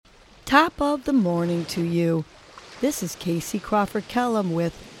Top of the morning to you. This is Casey Crawford Kellum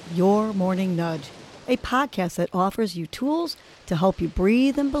with Your Morning Nudge, a podcast that offers you tools to help you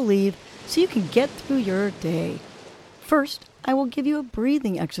breathe and believe so you can get through your day. First, I will give you a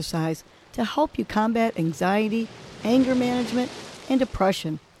breathing exercise to help you combat anxiety, anger management, and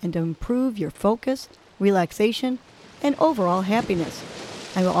depression, and to improve your focus, relaxation, and overall happiness.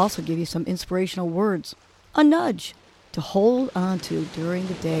 I will also give you some inspirational words, a nudge, to hold on to during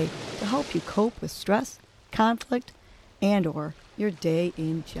the day to help you cope with stress, conflict, and or your day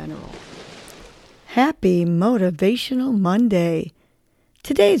in general. Happy Motivational Monday.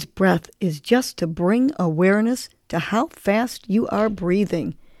 Today's breath is just to bring awareness to how fast you are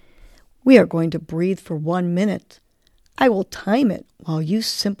breathing. We are going to breathe for 1 minute. I will time it while you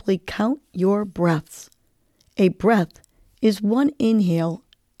simply count your breaths. A breath is 1 inhale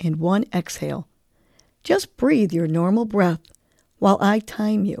and 1 exhale. Just breathe your normal breath while I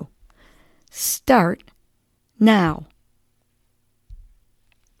time you. Start now.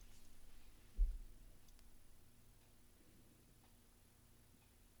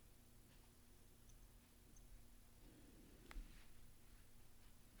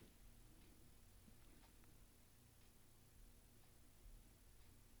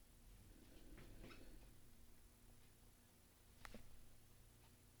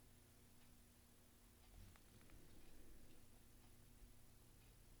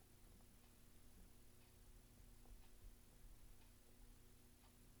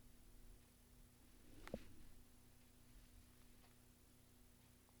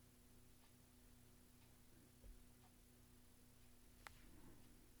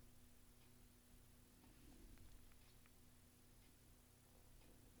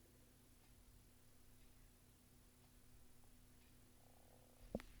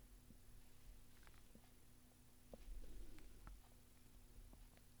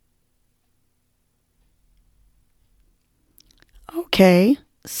 Okay,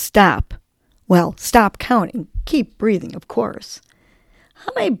 stop. Well, stop counting. Keep breathing, of course.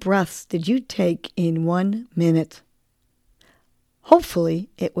 How many breaths did you take in 1 minute? Hopefully,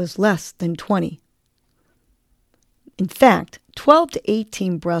 it was less than 20. In fact, 12 to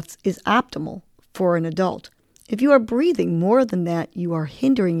 18 breaths is optimal for an adult. If you are breathing more than that, you are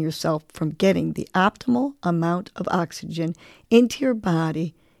hindering yourself from getting the optimal amount of oxygen into your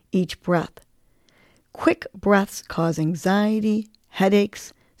body each breath. Quick breaths cause anxiety,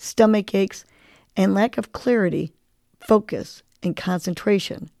 headaches, stomach aches, and lack of clarity, focus, and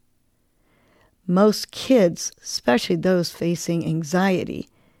concentration. Most kids, especially those facing anxiety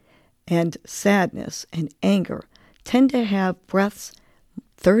and sadness and anger, tend to have breaths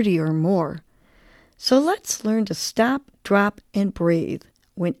 30 or more. So let's learn to stop, drop, and breathe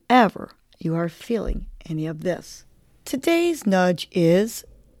whenever you are feeling any of this. Today's nudge is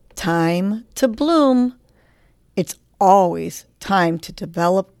time to bloom. It's always time to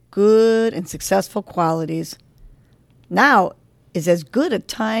develop good and successful qualities. Now is as good a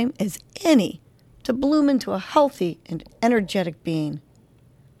time as any to bloom into a healthy and energetic being.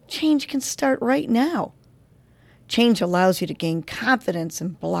 Change can start right now. Change allows you to gain confidence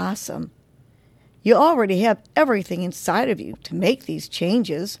and blossom. You already have everything inside of you to make these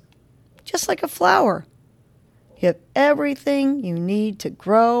changes, just like a flower. You have everything you need to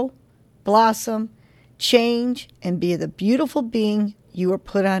grow, blossom, change, and be the beautiful being you were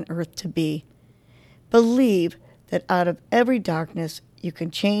put on earth to be. Believe that out of every darkness, you can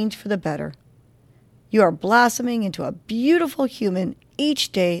change for the better. You are blossoming into a beautiful human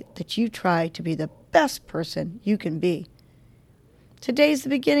each day that you try to be the best person you can be. Today's the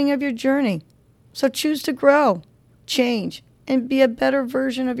beginning of your journey, so choose to grow, change, and be a better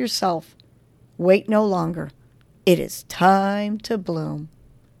version of yourself. Wait no longer. It is time to bloom.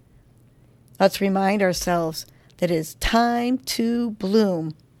 Let's remind ourselves that it is time to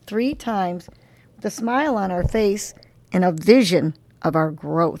bloom 3 times with a smile on our face and a vision of our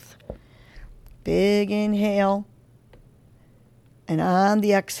growth. Big inhale, and on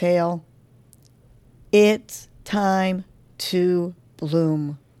the exhale, it's time to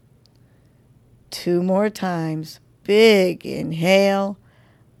bloom. 2 more times. Big inhale,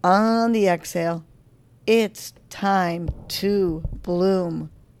 on the exhale, it's time to bloom.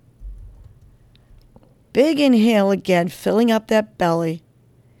 Big inhale again, filling up that belly,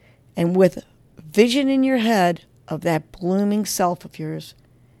 and with vision in your head of that blooming self of yours,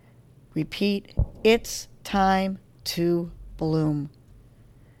 repeat, it's time to bloom.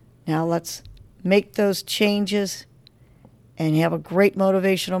 Now let's make those changes and have a great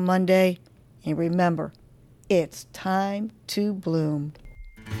motivational Monday. And remember, it's time to bloom.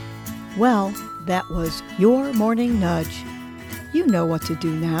 Well, that was your morning nudge. You know what to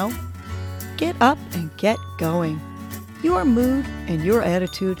do now. Get up and get going. Your mood and your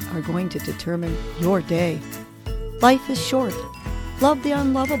attitude are going to determine your day. Life is short. Love the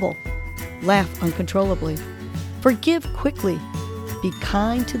unlovable. Laugh uncontrollably. Forgive quickly. Be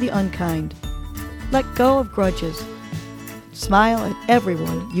kind to the unkind. Let go of grudges. Smile at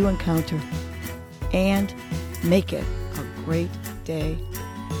everyone you encounter. And make it a great day.